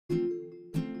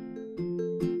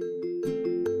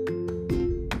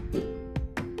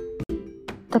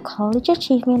The College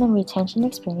Achievement and Retention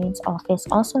Experience Office,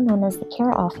 also known as the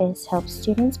CARE Office, helps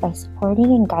students by supporting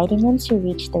and guiding them to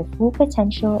reach their full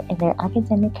potential in their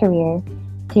academic career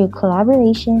through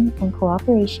collaboration and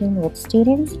cooperation with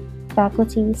students,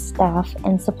 faculty, staff,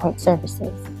 and support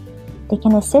services. They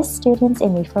can assist students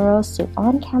in referrals to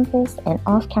on-campus and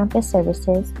off-campus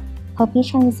services, help you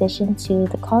transition to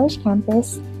the college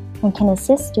campus, and can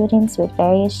assist students with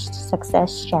various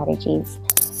success strategies.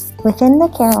 Within the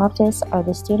CARE Office are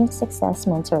the Student Success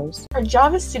Mentors. Our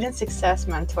job as Student Success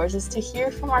Mentors is to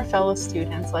hear from our fellow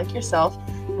students like yourself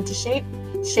and to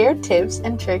share tips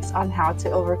and tricks on how to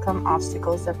overcome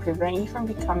obstacles that prevent you from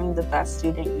becoming the best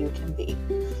student you can be.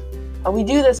 We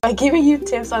do this by giving you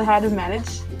tips on how to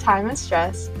manage time and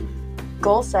stress,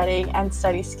 goal setting, and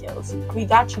study skills. We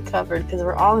got you covered because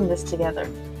we're all in this together.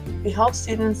 We help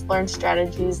students learn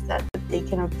strategies that they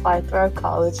can apply throughout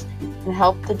college and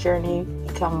help the journey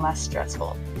become less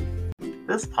stressful.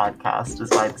 This podcast is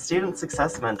by the Student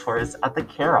Success Mentors at the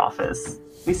CARE Office.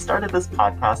 We started this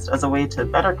podcast as a way to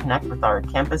better connect with our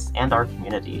campus and our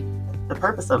community. The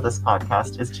purpose of this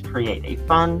podcast is to create a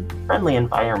fun, friendly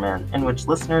environment in which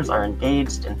listeners are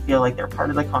engaged and feel like they're part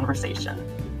of the conversation.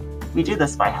 We do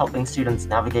this by helping students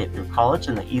navigate through college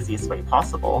in the easiest way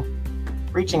possible,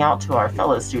 reaching out to our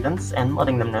fellow students and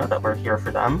letting them know that we're here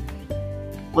for them,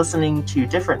 listening to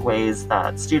different ways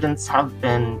that students have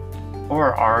been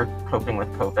or are coping with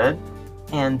COVID,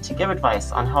 and to give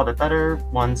advice on how to better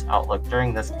one's outlook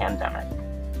during this pandemic.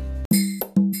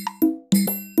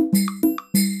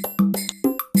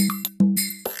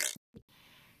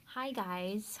 Hi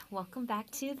guys, welcome back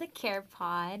to the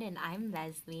CarePod, and I'm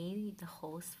Leslie, the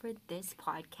host for this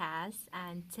podcast,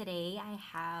 and today I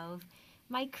have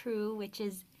my crew, which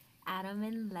is Adam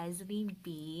and Leslie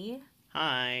B.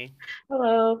 Hi.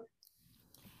 Hello.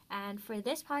 And for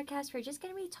this podcast, we're just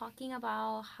going to be talking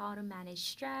about how to manage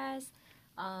stress,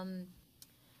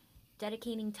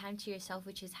 dedicating time to yourself,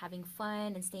 which is having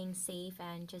fun and staying safe,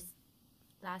 and just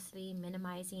lastly,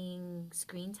 minimizing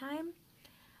screen time.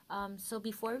 So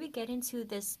before we get into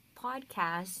this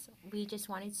podcast, we just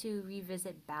wanted to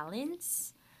revisit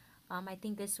balance. I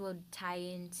think this will tie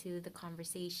into the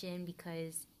conversation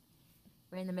because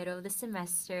we're in the middle of the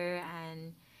semester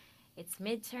and it's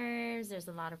midterms. There's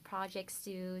a lot of projects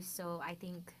due, so I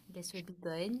think this would be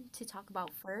good to talk about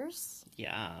first.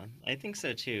 Yeah, I think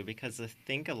so too, because I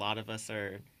think a lot of us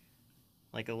are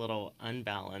like a little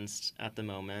unbalanced at the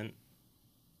moment.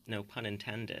 No pun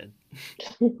intended.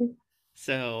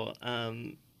 So,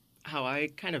 how I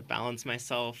kind of balance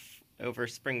myself over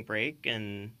spring break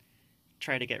and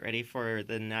try to get ready for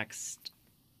the next,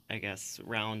 I guess,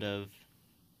 round of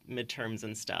midterms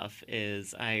and stuff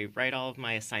is I write all of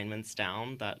my assignments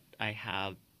down that I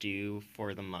have due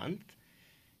for the month,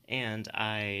 and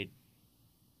I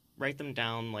write them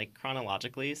down like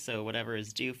chronologically, so whatever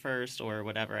is due first or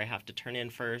whatever I have to turn in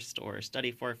first or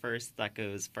study for first, that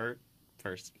goes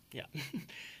first, yeah.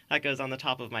 That goes on the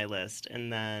top of my list,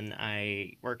 and then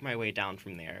I work my way down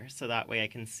from there, so that way I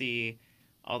can see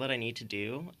all that I need to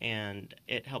do, and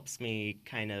it helps me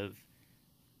kind of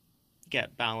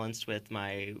get balanced with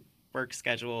my work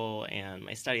schedule and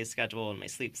my study schedule and my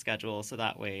sleep schedule, so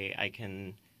that way I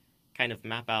can kind of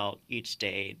map out each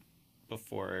day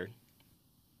before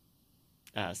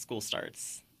school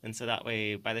starts. And so that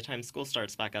way, by the time school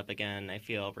starts back up again, I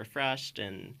feel refreshed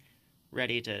and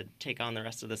ready to take on the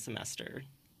rest of the semester.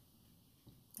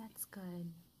 That's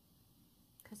good.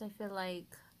 Because I feel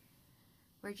like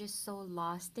we're just so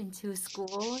lost into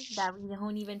school that we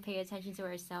don't even pay attention to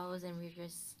ourselves, and we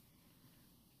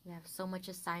have so much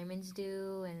assignments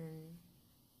due, and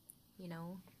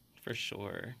For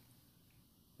sure.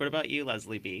 What about you,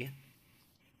 Leslie B?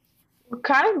 We're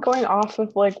kind of going off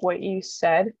of like what you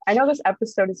said. I know this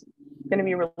episode is going to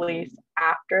be released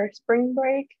after spring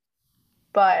break,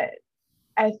 but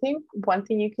I think one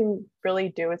thing you can really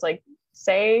do is like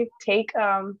take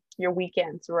your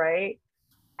weekends, right?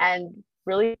 And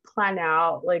really plan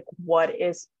out like what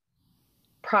is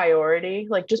priority,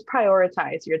 like just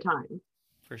prioritize your time.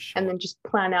 For sure. And then just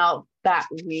plan out that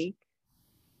week.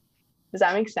 Does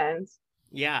that make sense?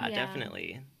 Yeah,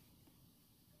 definitely.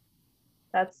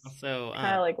 That's also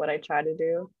kind of like what I try to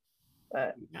do.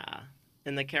 But yeah.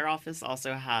 And the CARE office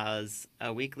also has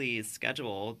a weekly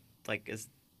schedule, like is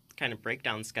kind of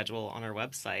breakdown schedule on our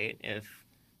website if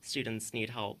students need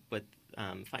help with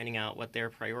finding out what their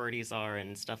priorities are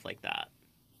and stuff like that.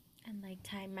 And like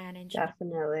time management.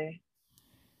 Definitely.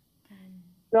 And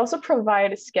we also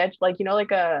provide a schedule, like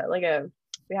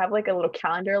we have like a little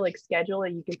calendar like schedule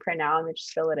that you can print out and then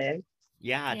just fill it in.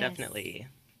 Yeah, definitely.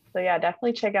 So yeah,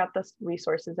 definitely check out the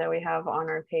resources that we have on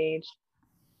our page.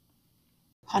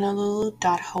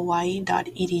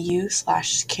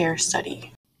 honolulu.hawaii.edu/care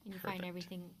study. And you find Perfect.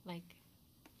 everything like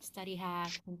study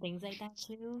hacks and things like that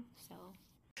too. So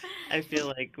I feel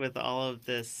like with all of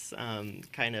this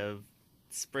kind of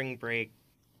spring break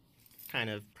kind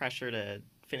of pressure to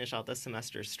finish out the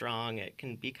semester strong, it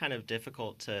can be kind of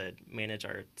difficult to manage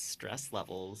our stress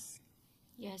levels.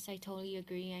 yes, I totally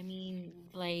agree. I mean,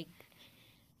 like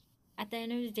at the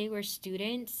end of the day, we're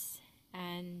students,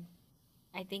 and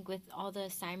I think with all the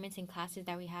assignments and classes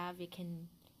that we have, it can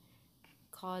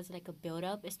cause like a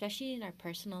buildup, especially in our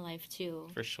personal life too.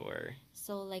 For sure.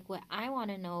 So, like, what I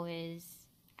want to know is,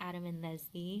 Adam and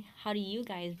Leslie, how do you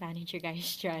guys manage your guys'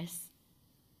 stress?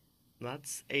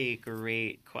 That's a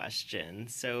great question.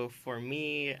 So for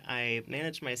me, I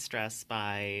manage my stress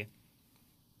by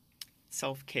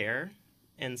self-care.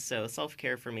 And so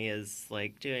self-care for me is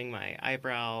like doing my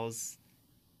eyebrows,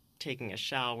 taking a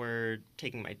shower,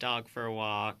 taking my dog for a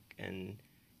walk, and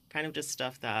kind of just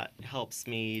stuff that helps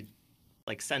me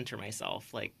like center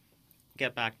myself, like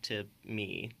get back to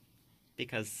me.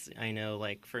 Because I know,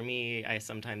 like, for me, I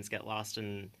sometimes get lost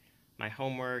in my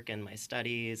homework and my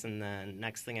studies, and then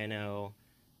next thing I know,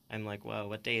 I'm like, whoa,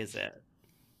 what day is it?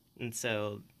 And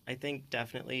so I think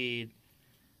definitely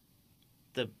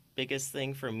the biggest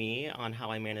thing for me on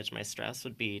how I manage my stress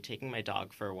would be taking my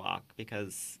dog for a walk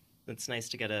because it's nice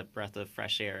to get a breath of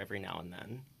fresh air every now and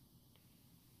then.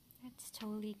 That's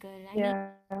totally good. Yeah.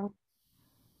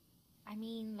 I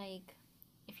mean, like,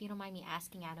 if you don't mind me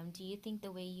asking, Adam, do you think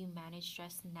the way you manage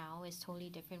stress now is totally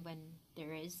different when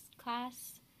there is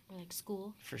class or like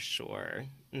school? For sure.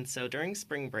 And so during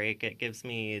spring break, it gives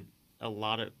me a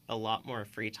lot more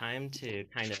free time to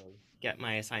kind of get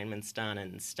my assignments done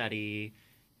and study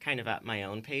kind of at my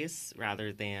own pace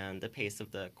rather than the pace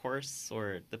of the course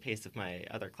or the pace of my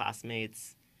other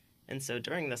classmates. And so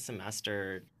during the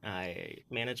semester, I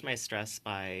manage my stress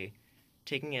by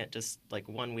taking it just like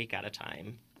 1 week at a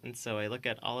time. And so I look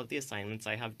at all of the assignments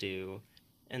I have due,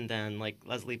 and then, like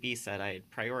Leslie B said, I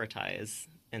prioritize.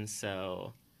 And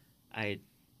so I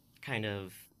kind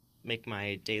of make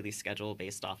my daily schedule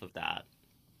based off of that.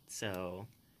 So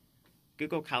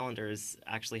Google Calendars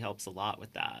actually helps a lot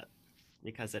with that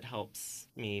because it helps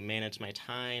me manage my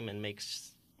time and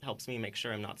makes helps me make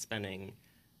sure I'm not spending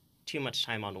too much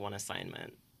time on one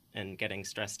assignment and getting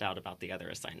stressed out about the other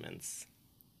assignments.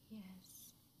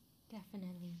 Yes,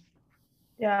 definitely.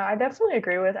 Yeah, I definitely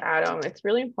agree with Adam. It's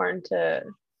really important to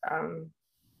um,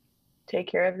 take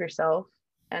care of yourself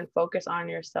and focus on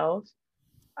yourself.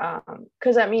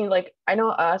 Because I mean, like, I know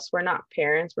us, we're not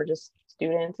parents, we're just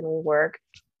students and we work,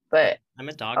 but I'm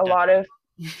a dog a dad. lot of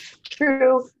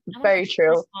true, I'm very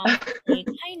true.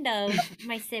 kind of.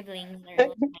 My siblings are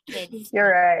like my kids.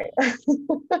 You're right.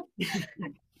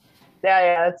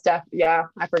 Yeah, yeah,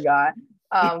 I forgot.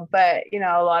 But you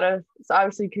know, a lot of so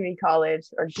obviously community college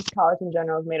or just college in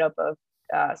general is made up of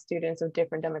students of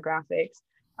different demographics,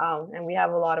 and we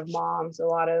have a lot of moms, a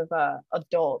lot of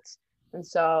adults, and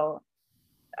so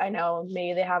I know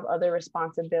maybe they have other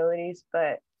responsibilities,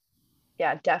 but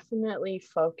yeah, definitely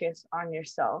focus on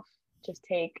yourself. Just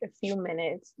take a few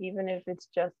minutes, even if it's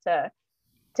just to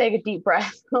take a deep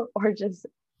breath or just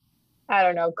I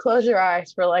don't know, close your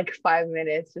eyes for like 5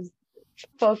 minutes. Just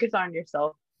focus on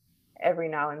yourself every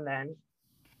now and then.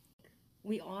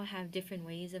 We all have different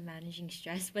ways of managing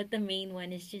stress, but the main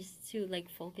one is just to like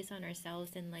focus on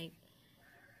ourselves and like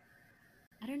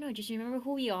I don't know, just remember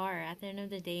who we are at the end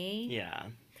of the day. Yeah.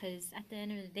 Because at the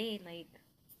end of the day, like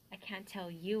I can't tell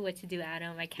you what to do,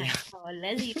 Adam. I can't Yeah. tell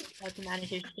Leslie how to manage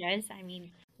her stress. I mean,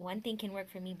 one thing can work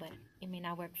for me, but it may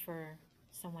not work for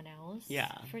someone else.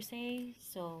 Yeah. Per se.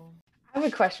 So I have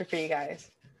a question for you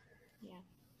guys. yeah.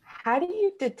 How do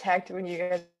you detect when you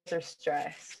guys are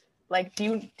stressed? Like,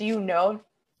 do you know?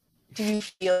 Do you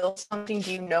feel something?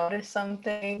 Do you notice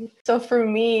something? So for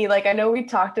me, like I know we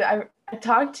talked. I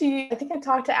talked to you. I think I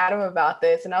talked to Adam about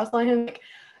this, and I was telling him like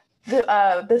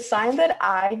the sign that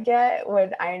I get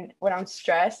when I'm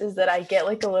stressed is that I get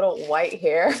like a little white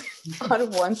hair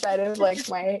on one side of like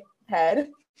my head.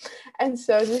 And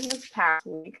so just this past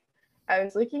week, I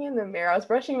was looking in the mirror, I was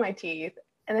brushing my teeth,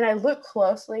 and then I looked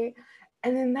closely,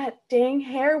 and then that dang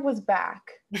hair was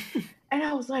back. And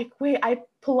I was like, wait, I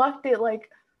plucked it like,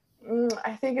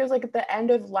 I think it was like at the end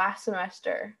of last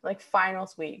semester, like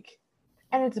finals week.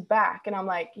 And it's back. And I'm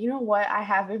like, you know what? I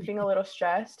have been feeling a little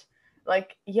stressed.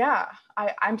 Like, yeah,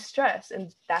 I'm stressed.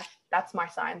 And that's my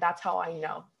sign. That's how I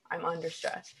know I'm under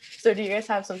stress. So do you guys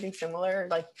have something similar?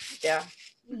 Like, yeah.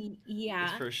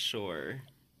 Yeah. For sure.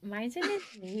 Mine's one is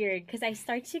weird because I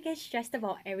start to get stressed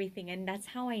about everything, and that's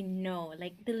how I know.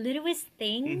 Like the littlest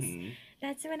things, Hmm.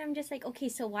 that's when I'm just like, okay,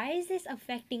 so why is this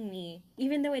affecting me?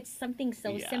 Even though it's something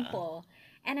so Yeah. simple.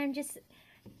 And I'm just,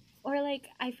 or like,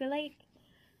 I feel like,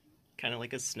 Kind of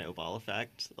like a snowball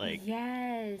effect. Like,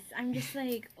 yes, I'm just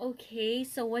like, okay,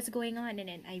 so what's going on? And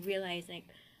then I realize, like,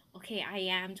 okay, I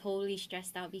am totally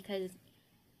stressed out because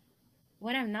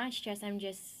when I'm not stressed, I'm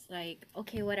just like,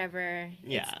 okay, whatever.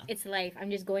 yeah. It's life.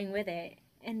 I'm just going with it.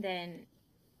 And then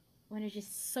when there's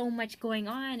just so much going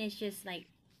on, it's just like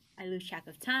I lose track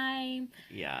of time.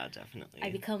 Yeah, I definitely.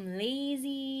 become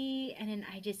lazy, and then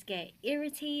I just get Yeah.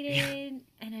 irritated,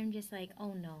 and I'm just like,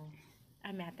 oh no,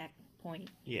 I'm at that point.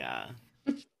 Yeah.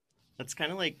 That's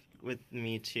kind of like with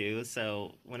me too.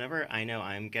 So, whenever I know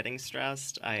I'm getting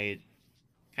stressed, I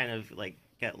kind of like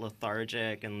get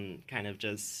lethargic and kind of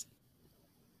just,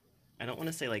 I don't want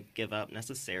to say like give up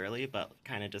necessarily, but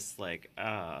kind of just like,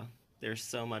 there's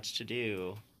so much to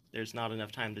do. There's not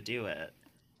enough time to do it.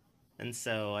 And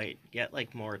so I get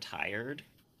like more tired,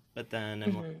 but then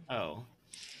I'm like, Mhm. oh,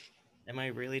 am I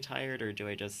really tired or do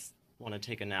I just want to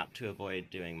take a nap to avoid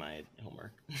doing my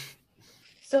homework?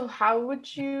 So, how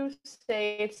would you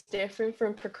say it's different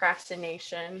from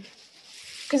procrastination?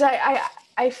 Because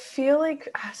I feel like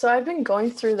so I've been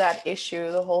going through that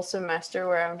issue the whole semester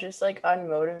where I'm just like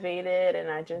unmotivated and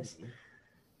Mhm.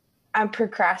 I'm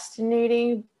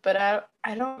procrastinating, but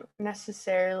I don't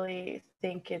necessarily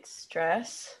think it's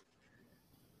stress.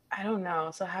 I don't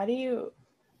know. So I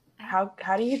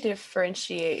how do you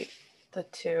differentiate the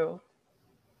two?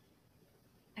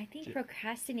 I think Ju-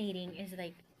 procrastinating is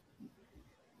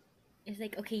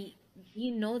like okay,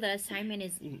 you know the assignment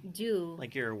is mm, due,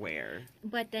 Like you're aware.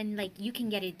 but then like you can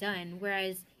get it done.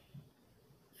 Whereas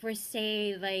for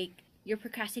say like you're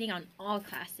procrastinating on all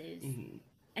classes, Mhm.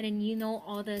 and then you know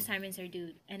all the assignments are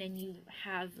due, and then you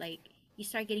have like you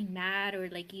start getting mad or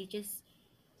like you just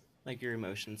Like your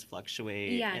emotions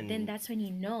fluctuate yeah, then and that's when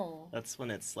you know. that's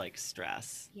when it's like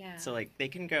stress. Yeah. So like they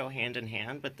can go hand in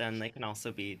hand, but then they can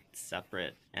also be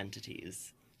separate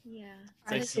entities. Yeah.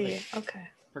 So I I Cuz feel see. like Okay.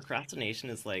 procrastination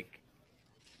is like,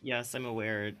 yes, I'm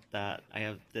aware that I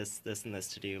have this, and this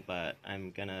to do, but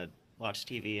I'm gonna watch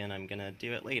TV and I'm gonna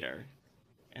do it later.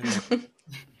 And then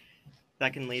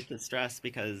that can lead to stress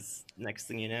because next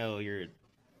thing you know, you're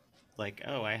like,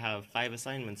 oh, I have 5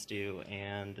 assignments due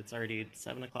and it's already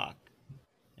 7 o'clock.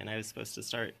 And I was supposed to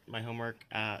start my homework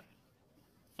at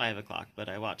 5 o'clock, but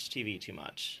I watched TV too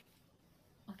much.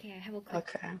 okay, I have a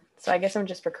quick Okay. So I guess I'm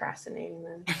just procrastinating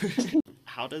then.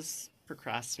 How does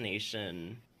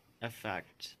procrastination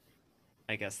affect,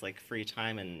 I guess, like free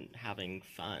time and having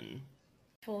fun?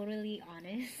 totally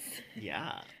honest.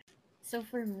 Yeah. So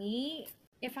for me,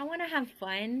 if I want to have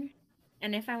fun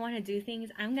and if I want to do things,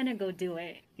 I'm going to go do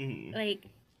it. Hmm. Like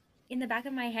in the back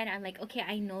of my head, I'm like, okay,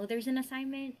 I know there's an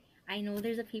assignment. I know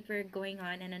there's a paper going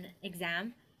on and an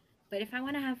exam. But if I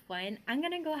want to have fun, I'm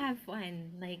going to go have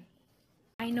fun. Like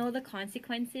I know the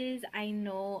consequences. I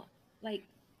know like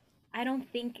I don't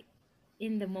think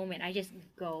in the moment. I just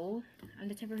go. I'm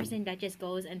the type of person that just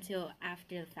goes until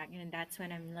after the fact, and that's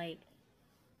when I'm like,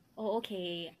 oh,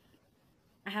 okay,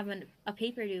 I have a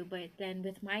paper due. But then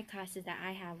with my classes that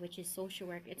I have, which is social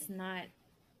work, it's not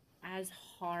as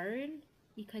hard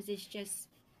because it's just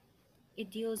it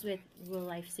deals with real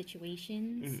life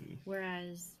situations. Hmm.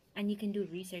 Whereas, and you can do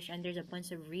research, and there's a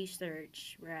bunch of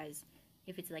research. Whereas,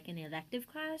 if it's like an elective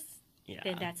class, then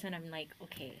Yeah. that's when I'm like,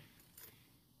 okay,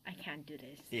 I can't do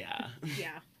this. Yeah.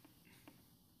 Yeah.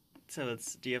 So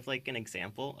it's, do you have like an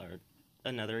example or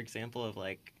another example of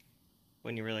like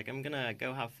when you were like, I'm gonna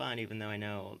go have fun even though I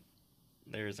know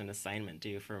there's an assignment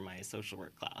due for my social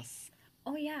work class?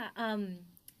 Oh yeah.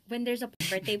 When there's a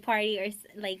birthday party or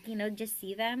like just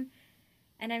see them,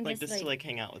 and I'm Like just just to like, like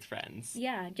hang out with friends.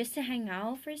 yeah, just to hang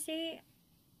out for say,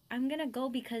 I'm gonna go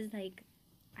because like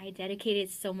I dedicated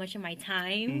so much of my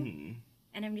time, Hmm.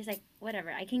 and I'm just like,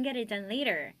 whatever, I can get it done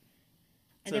later.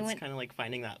 And So then it's when kind of like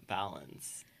finding that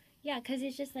balance. yeah, because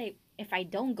it's just like if I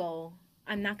don't go,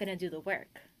 I'm not gonna do the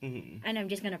work, Hmm. and I'm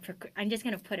just gonna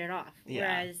put it off. Yeah.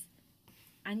 Whereas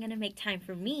I'm gonna make time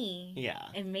for me Yeah.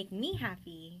 and make me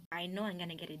happy. I know I'm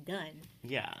gonna get it done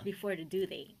Yeah. before the due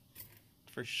date,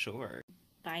 For sure.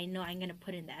 but I know I'm gonna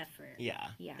put in the effort.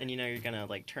 Yeah. Yeah. And you know you're gonna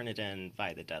like turn it in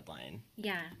by the deadline.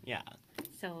 Yeah. Yeah.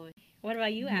 So, what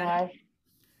about you, No, Adam?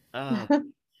 Oh,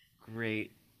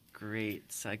 great, great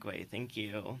segue. Thank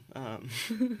you.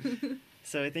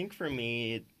 So I think for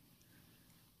me,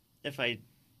 if I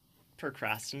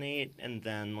procrastinate and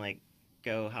then like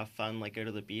go have fun, like go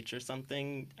to the beach or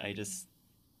something,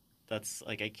 that's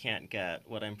like I can't get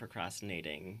what I'm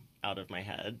procrastinating out of my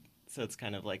head. So it's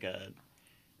kind of like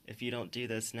if you don't do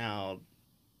this now,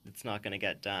 it's not going to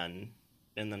get done.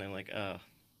 And then I'm like, oh,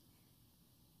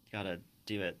 gotta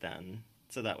do it then.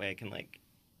 So that way I can like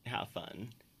have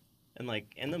fun. And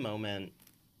like in the moment,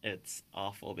 it's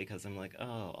awful because I'm like,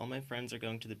 oh, all my friends are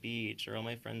going to the beach or all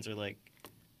my friends are like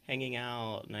hanging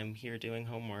out and I'm here doing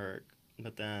homework.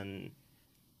 But then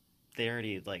they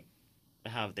already like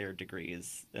have their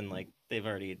degrees and like they've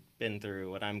already been through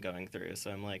what I'm going through.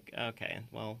 So I'm like, okay,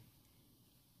 well,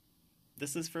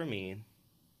 this is for me.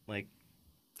 Like,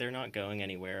 they're not going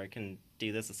anywhere. I can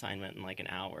do this assignment in like an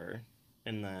hour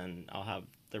and then I'll have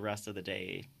the rest of the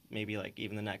day, maybe like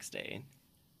even the next day.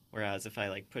 Whereas if I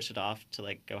like push it off to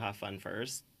like go have fun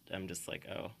first, I'm just like,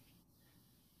 oh,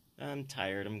 I'm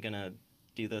tired. I'm gonna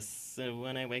do this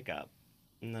when I wake up.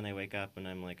 And then I wake up and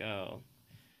I'm like, oh,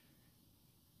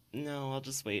 no, I'll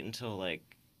just wait until like,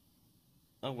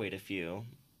 I'll wait a few.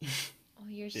 Oh,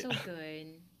 you're Yeah. so good.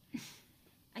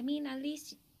 I mean, at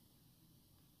least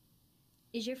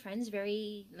is your friends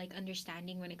very like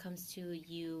understanding when it comes to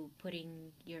you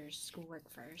putting your schoolwork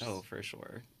first? Oh, for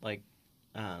sure. Like,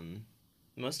 um,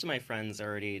 most of my friends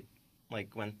already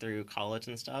like went through college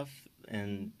and stuff,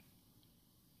 and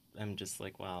I'm just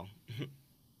like, wow,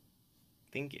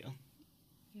 thank you.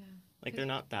 Yeah. Like, they're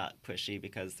not that pushy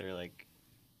because they're like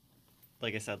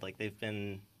I said, like they've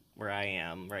been where I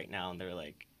am right now, and they're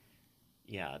like,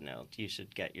 yeah, no, you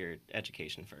should get your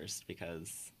education first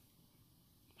because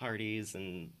parties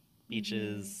and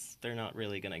beaches, they're not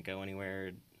really gonna go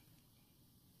anywhere.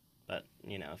 But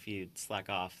you know, if you slack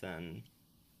off, then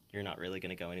you're not really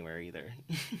gonna go anywhere either.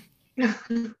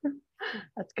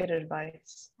 That's good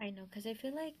advice. I know, because I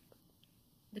feel like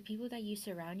the people that you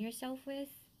surround yourself with,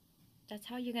 that's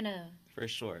how you're gonna. For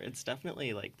sure, it's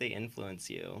definitely like they influence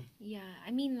you. Yeah,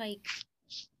 I mean, like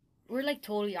we're like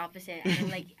totally opposite. I know,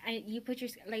 like you put your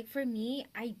like for me,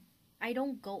 I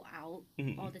don't go out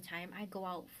all the time. I go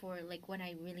out for like when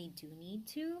I really do need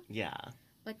to. Yeah.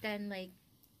 But then like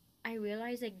I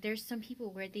realize like there's some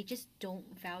people where they just don't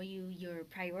value your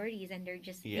priorities and they're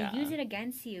just they use it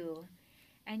against you,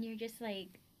 and you're just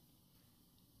like,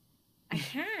 I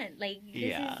can't like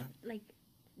this is like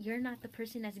you're not the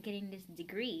person that's getting this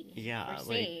degree. Yeah,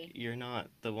 like you're not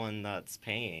the one that's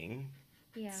paying.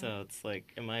 Yeah. So it's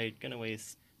like, am I gonna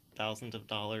waste thousands of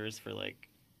dollars for like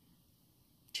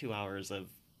 2 hours of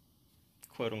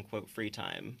quote unquote free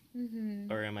time?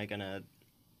 Or am I gonna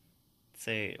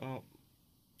say, well,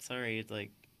 sorry,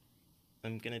 like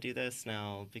I'm gonna do this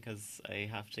now because I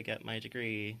have to get my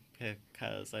degree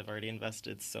because I've already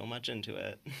invested so much into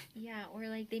it. Yeah, or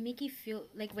like they make you feel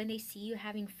like when they see you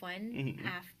having fun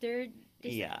after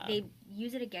this, they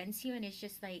use it against you, and it's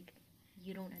just like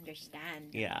you don't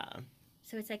understand. Yeah.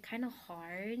 So it's like kind of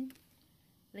hard.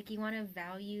 Like you want to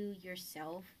value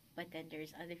yourself, but then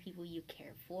there's other people you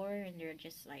care for, and they're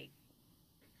just like,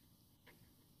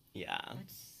 yeah,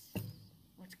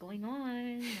 what's going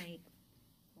on? Like,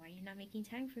 why are you not making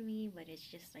time for me? But it's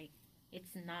just like,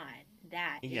 it's not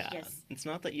that. Yeah, it's just it's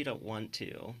not that you don't want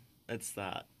to. It's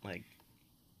that like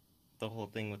the whole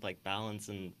thing with like balance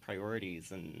and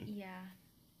priorities and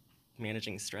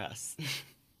managing stress.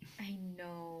 I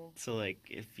know. So like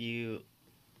if you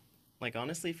like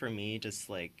honestly for me just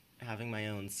like having my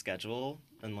own schedule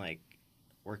and like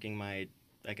working my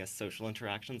I guess social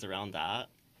interactions around that,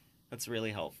 that's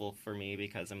really helpful for me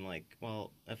because I'm like,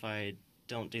 well, if I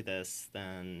don't do this,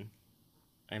 then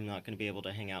I'm not going to be able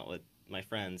to hang out with my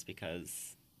friends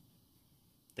because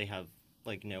they have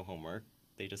like no homework.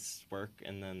 They just work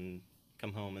and then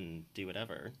come home and do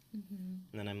whatever. And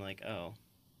then I'm like, oh,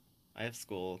 I have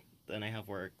school, then I have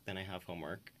work, then I have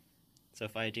homework. So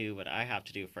if I do what I have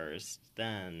to do first,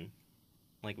 then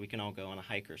like we can all go on a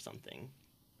hike or something.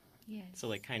 Yes. So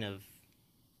like kind of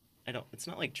it's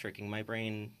not like tricking my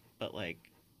brain, but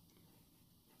like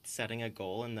setting a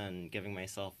goal and then giving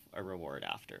myself a reward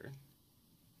after.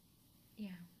 Yeah.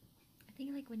 I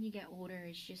think like when you get older,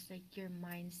 it's just like your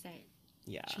mindset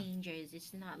changes.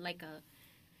 It's not like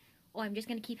oh, I'm just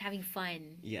going to keep having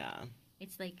fun. Yeah.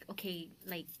 It's like, okay,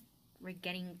 like we're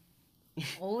getting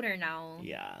older now.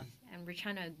 Yeah. And we're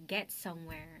trying to get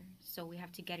somewhere. So we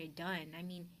have to get it done. I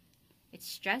mean, it's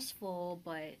stressful,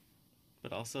 but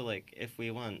also like if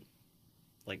we want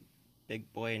like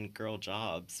big boy and girl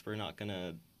jobs, we're not going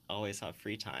to always have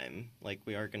free time. Like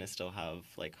we are going to still have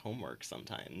like homework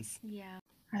sometimes. Yeah.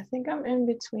 I think I'm in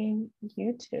between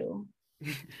you two.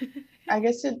 I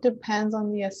guess it depends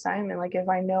on the assignment. Like if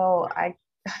I know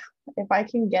if I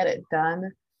can get it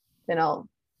done, then I'll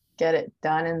get it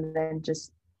done and then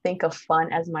just think of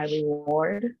fun as my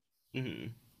reward.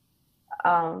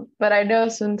 But I know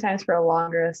sometimes for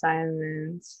longer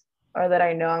assignments, or that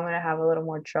I know I'm gonna have a little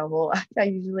more trouble, I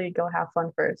usually go have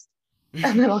fun first,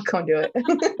 and then I'll come do it.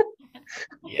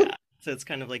 Yeah. So it's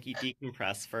kind of like you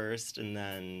decompress first and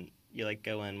then you like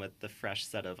go in with the fresh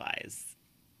set of eyes.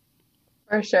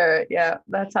 For sure. Yeah,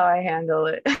 that's how I handle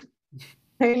it.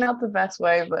 Maybe not the best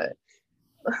way, but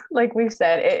like we've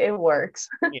said, it works.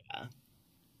 Yeah.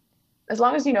 As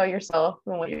long as you know yourself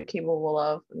and what you're capable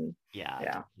of. And Yeah,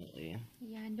 yeah. definitely.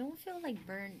 Yeah, and don't feel like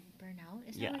burnout.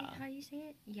 Is that Yeah. how you say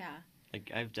it? Yeah. Like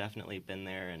I've definitely been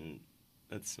there and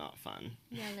it's not fun.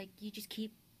 Yeah, like you just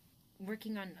keep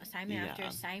working on assignment after Yeah.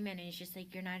 assignment, and it's just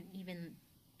like you're not even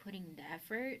putting the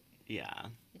effort. Yeah.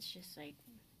 It's just like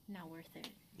not worth it.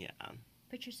 Yeah.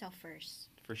 Put yourself first.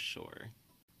 For sure.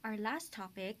 Our last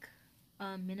topic,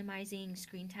 minimizing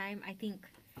screen time. I think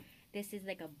this is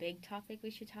like a big topic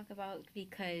we should talk about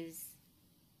because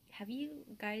have you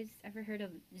guys ever heard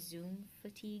of Zoom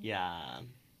fatigue? Yeah.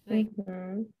 Like,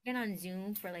 Mhm. been on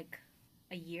Zoom for like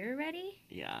a year already?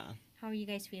 Yeah. How are you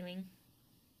guys feeling?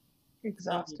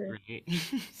 Exhausted. Great.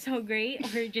 So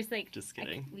great? Or just like, Just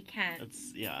kidding. we can't?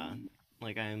 It's yeah.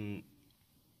 Like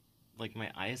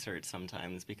my eyes hurt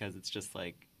sometimes because it's just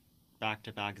like back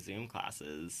to back Zoom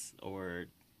classes or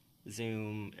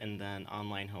Zoom and then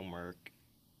online homework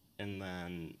and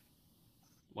then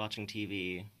watching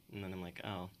TV and then I'm like,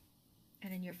 oh,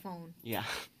 And then your phone. yeah.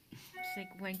 It's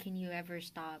like, when can you ever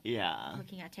stop Yeah.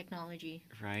 looking at technology?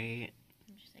 Right?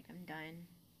 I'm just like, I'm done.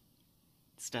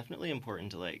 It's definitely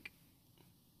important to like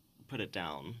put it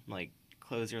down. Like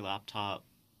close your laptop,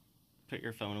 put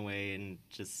your phone away and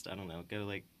just I don't know, go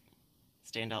like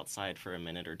stand outside for a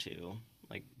minute or two.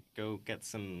 Like go get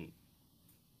some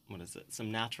what is it?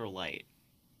 Some natural light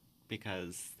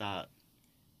because that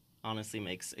honestly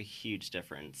makes a huge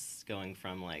difference going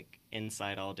from like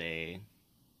inside all day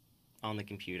on the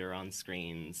computer on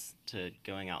screens to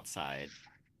going outside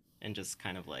and just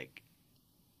kind of like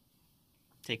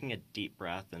taking a deep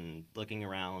breath and looking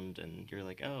around and you're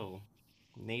like, "Oh,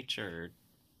 nature,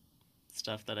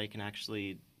 stuff that I can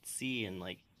actually see and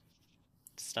like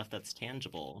stuff that's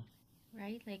tangible."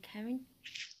 Right? Like,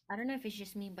 I don't know if it's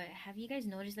just me, but have you guys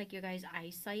noticed like your guys'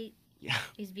 eyesight Yeah.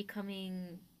 is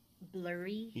becoming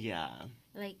blurry? Yeah.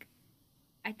 Like,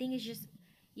 I think it's just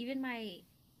even I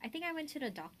think I went to the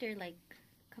doctor like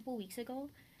a couple weeks ago,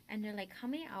 and they're like, "How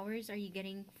many hours are you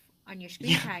getting on your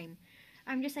screen Yeah. time?"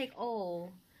 I'm just like,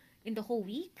 "Oh, in the whole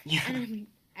week?" Yeah.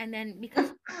 And then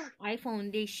because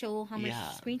iPhone they show how much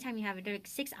Yeah. screen time you have, they're like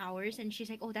 6 hours, and she's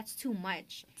like, "Oh, that's too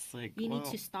much. It's like, You need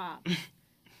well, to stop."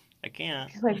 I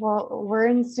can't. Like, well, we're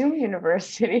in Zoom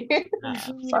University.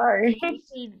 Yeah. Sorry. They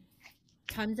paid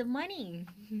tons of money,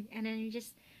 and then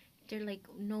they're like,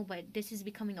 "No, but this is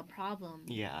becoming a problem."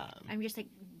 Yeah. I'm just like,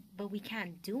 "But we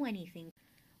can't do anything."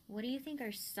 What do you think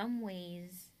are some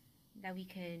ways that we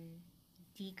can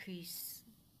decrease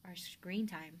our screen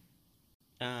time?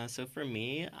 So for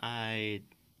me, I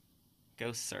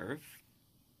go surf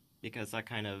because that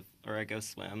kind of, or I go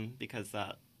swim because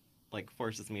that like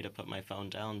forces me to put my phone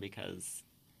down because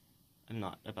I'm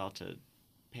not about to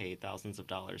pay thousands of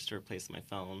dollars to replace my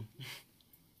phone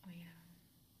Oh yeah.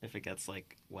 if it gets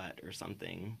like wet or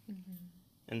something. Mm-hmm.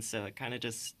 And so it kind of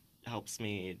just helps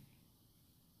me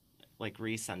like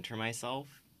recenter myself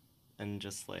and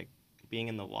just like being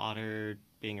in the water,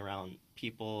 being around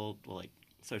people, well, like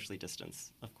socially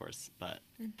distance, of course, but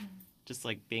Mm-hmm. just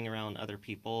like being around other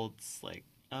people, it's like,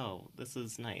 oh, this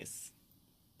is nice.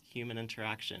 Human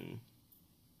interaction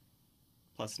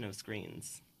plus no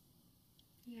screens.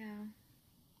 Yeah.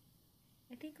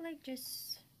 I think like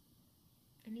just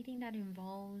anything that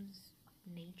involves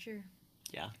nature,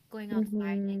 Yeah. going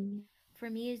outside. Like Mhm. for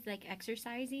me, is like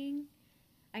exercising.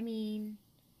 I mean,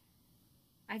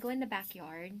 I go in the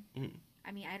backyard. Mm.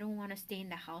 I mean, I don't want to stay in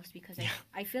the house because Yeah.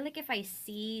 I feel like if I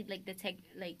see like the tech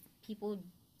like people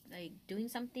like doing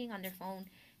something on their phone,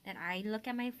 then I look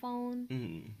at my phone,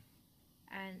 Mm.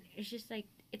 and it's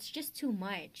just too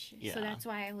much. Yeah. So that's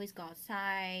why I always go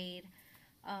outside,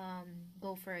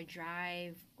 go for a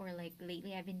drive, or like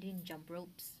lately I've been doing jump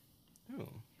ropes. Oh.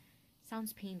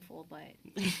 Sounds painful, but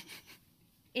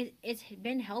it's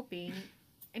been helping.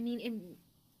 I mean,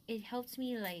 it helps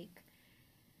me like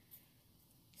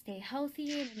stay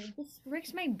healthy, and it just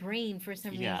works my brain for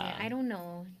some reason. Yeah. I don't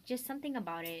know, just something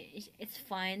about it. It's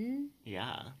fun.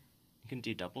 Yeah. You can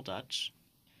do double dutch.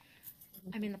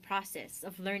 I'm in the process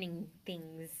of learning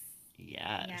things.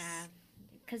 Yes. Yeah,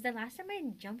 because the last time I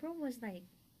jump rope was like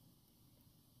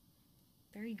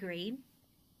very grade,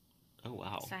 Oh,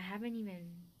 wow. so I haven't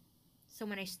even. So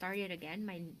when I started again,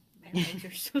 my legs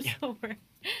are so Yeah. sore.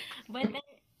 But then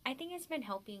I think it's been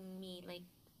helping me like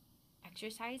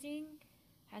exercising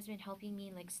has been helping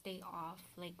me like stay off,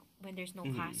 like when there's no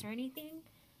class Mhm. or anything.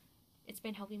 It's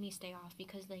been helping me stay off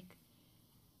because like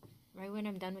right when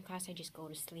I'm done with class, I just go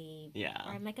to sleep, or Yeah.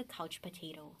 I'm like a couch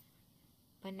potato.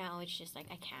 But now it's just like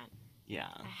I can't. Yeah.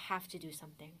 I have to do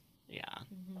something. Yeah.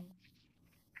 Hmm.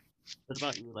 What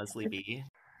about you, Leslie B?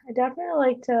 I definitely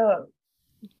like to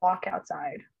walk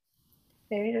outside.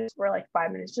 Maybe just for like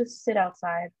 5 minutes, just sit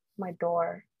outside my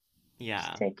door, Yeah.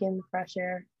 just take in the fresh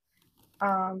air.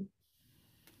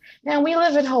 And we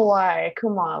live in Hawaii.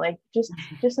 Come on, like just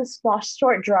a small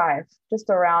short drive just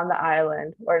around the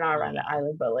island, or not around the Yeah.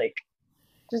 island, but like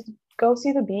just go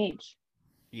see the beach,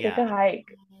 take Yeah. a hike.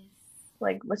 Yes.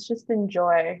 Like let's just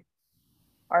enjoy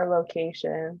our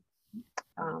location.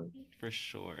 Um, For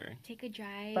sure. Take a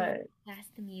drive, but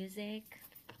blast the music.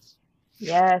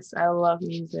 yes, I love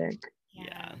music.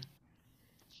 Yeah.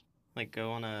 Like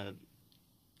go on a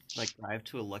drive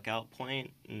to a lookout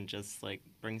point and just like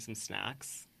bring some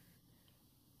snacks.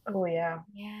 Oh yeah,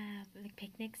 Yeah, like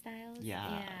picnic styles.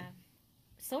 Yeah.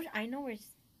 So I know we're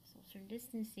social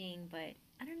distancing, but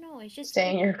I don't know. It's just stay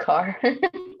in your car.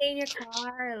 stay in your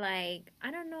car, like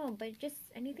I don't know, but just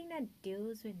anything that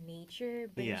deals with nature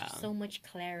brings Yeah. so much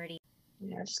clarity.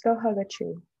 Yeah, just go hug a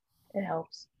tree. It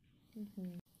helps.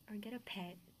 Hmm. Or get a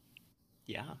pet.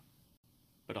 Yeah.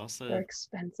 But They're also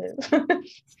expensive.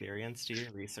 experience, do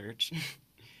your research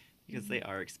because they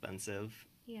are expensive.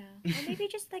 Yeah. Or maybe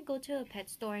just like go to a pet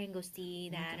store and go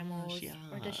see Oh the my gosh, animals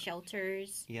or the yeah.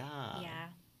 shelters. Yeah. Yeah.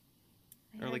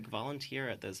 I Or heard- like volunteer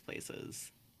at those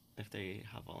places if they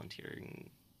have volunteering.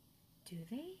 do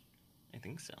they? I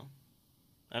think so.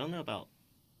 I don't know about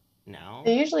now.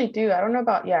 They usually do. I don't know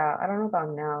about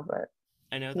now, but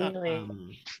I know that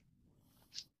usually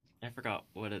I forgot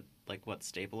what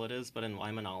stable it is, but in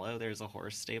Waimanalo there's a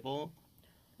horse stable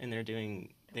and they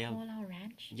have Koala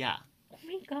Ranch? yeah, Oh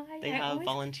my god. they have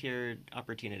volunteer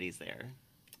opportunities there.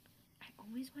 I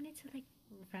always wanted to like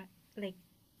like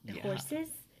the Yeah. horses.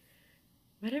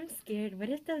 But I'm scared. What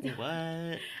if those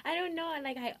What? I don't know.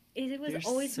 Like it was They're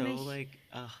always so my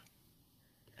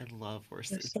I love they're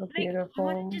horses. so like I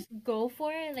want beautiful. to just go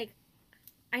for it. Like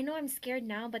I know I'm scared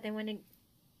now, but then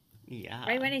Yeah.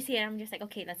 right when I see it, I'm just like,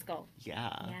 okay, let's go.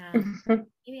 Yeah. Yeah.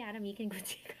 Maybe Adam, you can go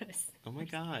take us. Oh my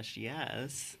gosh,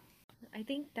 yes. I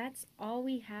think that's all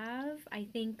we have. I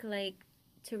think like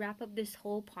to wrap up this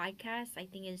whole podcast, I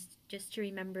think is just to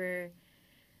remember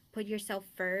put yourself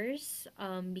first,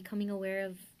 becoming aware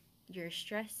of your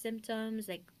stress symptoms,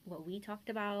 like what we talked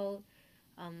about,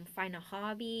 find a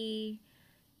hobby,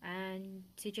 and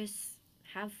to just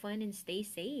have fun and stay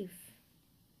safe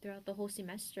throughout the whole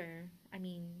semester. I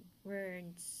mean, we're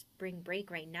in spring break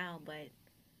right now, but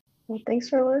Well, thanks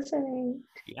for listening.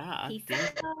 Yeah. peace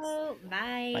Thanks. out.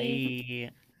 Bye.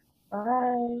 Bye.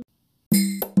 Bye.